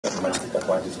What they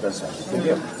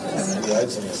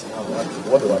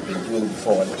have been doing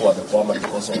before when they were the farmer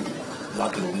because of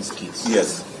lacking these kids.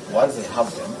 Yes. Once they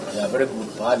have them, they are very good.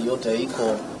 Pahali yote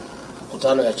iko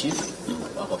kutano ya chief,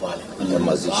 wako pale.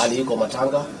 Pahali iko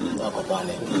matanga, wako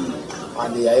pale.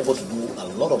 And they are able to do a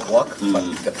lot of work, but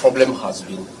the problem has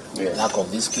been lack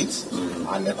of these kids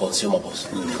and the consumables.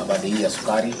 About the year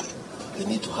sukari, they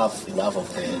need to have enough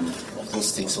of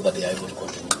those things so that they are able to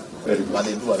continue. But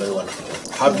they do a very wonderful job.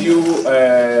 Have you,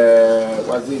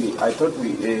 Waziri, I thought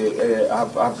we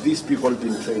have these people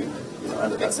been trained?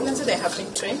 Excellency, they have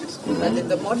been trained, and in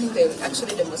the morning they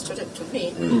actually demonstrated to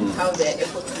me how they are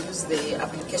able to use the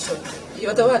application.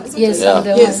 You're the one, isn't yes, it? I'm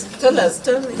the yes, one. Tell us,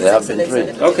 tell His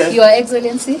Excellency. Okay. Your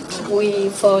Excellency,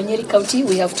 for Nyeri County,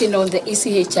 we have trained on the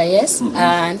ECHIS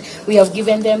and we have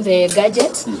given them the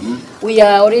gadgets. We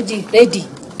are already ready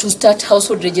to start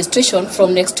household registration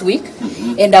from next week,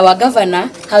 and our governor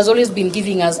has always been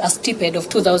giving us a stipend of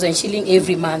 2,000 shilling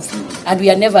every month, and we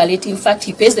are never late. In fact,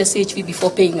 he pays the CHP before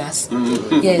paying us.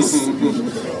 Yes.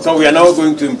 So we are now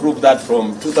going to improve that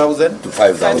from 2,000 to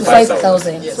 5,000.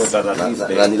 5,000. Yes. So that at least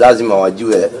na ni lazima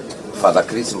wajue Father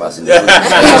Christmas.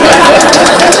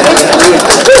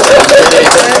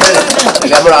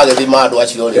 Ngamra the mad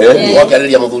watch you. Walk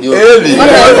area mudulio.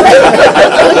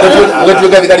 Wetu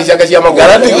katika shaka cia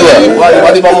magara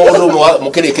wali mamudu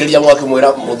mukirekereria mwake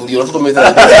mwera mudulio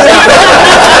tutumeza.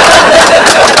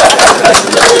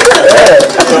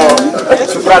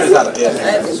 Surprise sana.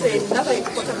 Another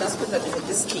important aspect of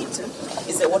this kit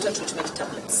is the water treatment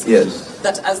tablets. Yes.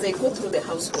 That as they go through the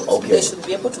households, they should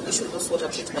be able to issue those water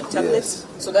treatment tablets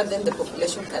so that then the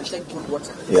population can take good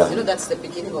water. Yeah. You know, that's the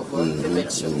beginning of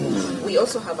prevention. We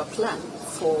also have a plan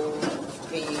for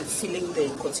refilling the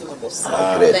consumables.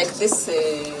 Like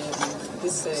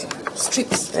this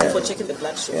strips for checking the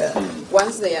blood sugar.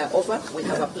 Once they are over, we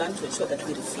have a plan to ensure that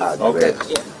we refill. Okay.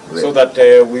 So that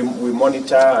we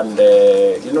monitor and,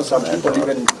 you know, some people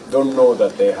even don't know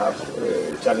that they have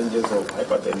challenges of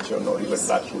hypertension or even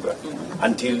blood sugar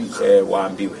until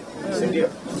waambiwe.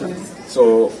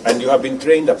 So, and you have been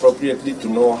trained appropriately to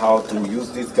know how to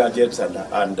use these gadgets and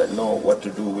know what to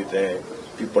do with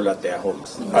people at their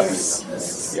homes.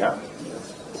 Yes. Yeah.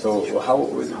 So how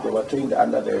they were trained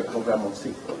under the program of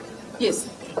SIF? Yes,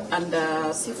 and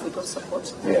SIF we got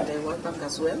support and the World Bank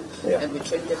as well, and we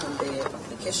trained them on the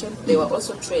application. They were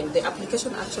also trained. The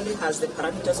application actually has the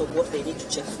parameters of what they need to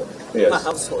check for per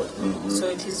household. So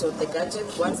it is on the gadget.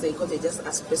 Once they go, they just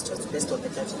ask questions based on the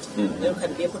gadget. They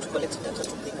can be able to collect data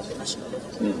to bring at the national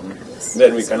level. Yes.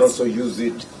 Then we can also use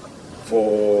it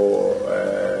for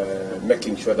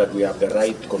making sure that we have the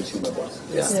right consumables,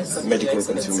 medical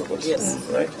consumables. Yes.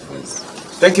 Right?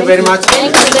 Thank you very much.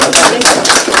 Thank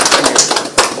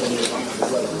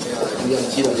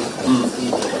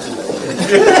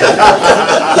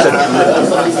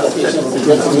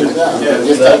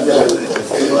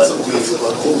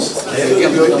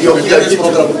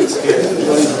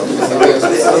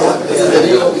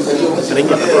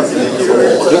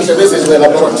This is the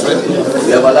laboratory.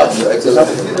 We have a lab here.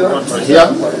 Here.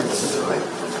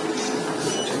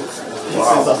 This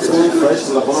is a full fresh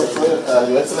laboratory,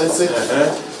 Your Excellency.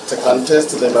 They can test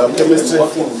the biochemistry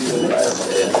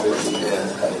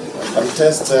and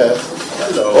test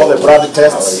all the blood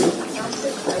tests.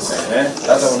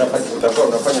 Sasa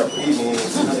unafanya hii ni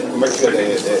make sure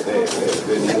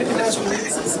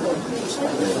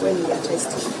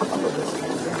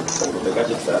the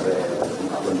gadgets are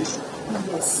condition.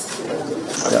 Yes.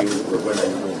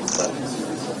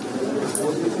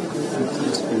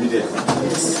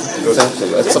 Thank you,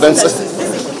 Excellency.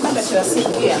 This equipment that you are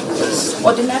seeing here,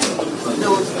 ordinarily they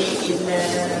would be in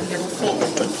level 4 and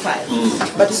level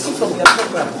 5. But you see from your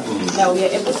program, now we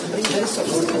are able to bring very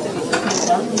sophisticated equipment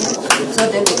down here, so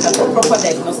then we can do proper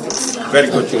diagnostics. Very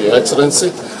good. Thank you, Your Excellency.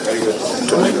 Very good.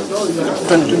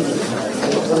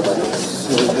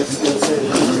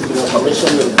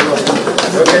 Permission will be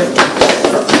Okay.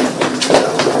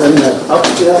 Then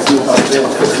upstairs you have the